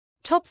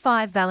Top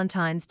 5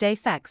 Valentine's Day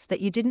Facts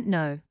That You Didn't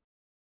Know.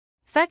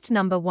 Fact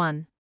number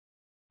 1.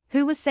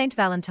 Who was Saint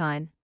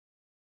Valentine?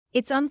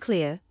 It's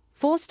unclear.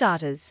 For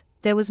starters,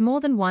 there was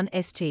more than one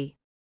St.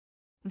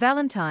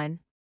 Valentine.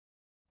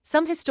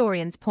 Some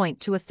historians point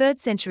to a 3rd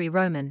century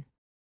Roman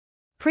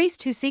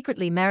priest who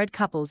secretly married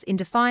couples in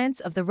defiance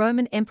of the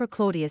Roman Emperor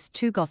Claudius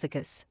II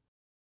Gothicus.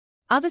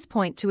 Others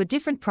point to a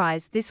different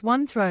prize, this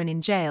one thrown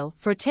in jail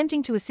for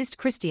attempting to assist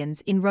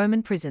Christians in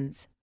Roman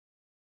prisons.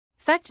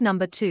 Fact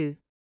number 2.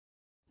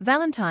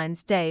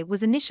 Valentine's Day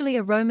was initially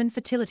a Roman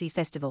fertility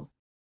festival.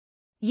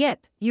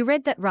 Yep, you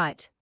read that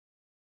right.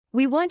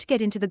 We won't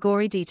get into the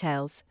gory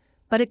details,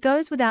 but it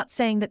goes without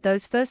saying that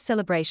those first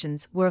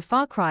celebrations were a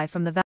far cry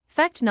from the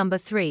Fact number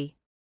 3.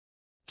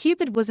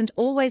 Cupid wasn't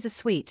always a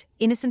sweet,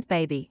 innocent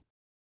baby.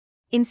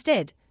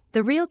 Instead,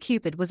 the real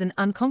Cupid was an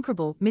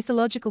unconquerable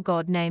mythological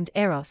god named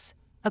Eros,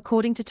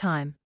 according to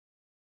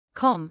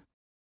Time.com.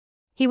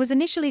 He was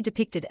initially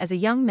depicted as a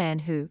young man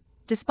who,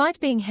 despite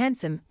being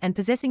handsome and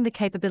possessing the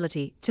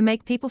capability to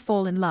make people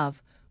fall in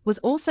love, was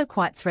also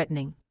quite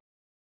threatening.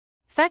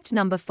 Fact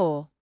number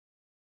 4.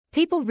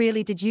 People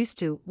really did used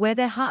to wear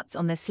their hearts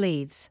on their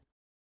sleeves.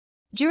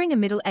 During a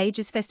Middle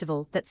Ages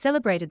festival that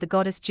celebrated the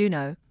goddess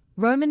Juno,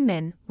 Roman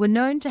men were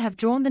known to have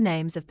drawn the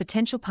names of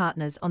potential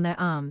partners on their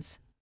arms.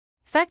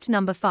 Fact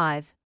number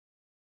 5.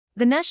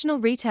 The National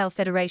Retail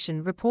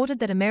Federation reported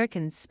that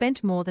Americans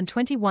spent more than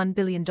 $21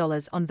 billion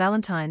on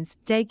Valentine's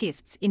Day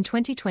gifts in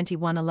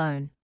 2021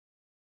 alone.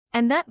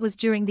 And that was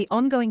during the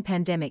ongoing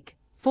pandemic,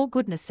 for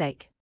goodness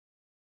sake.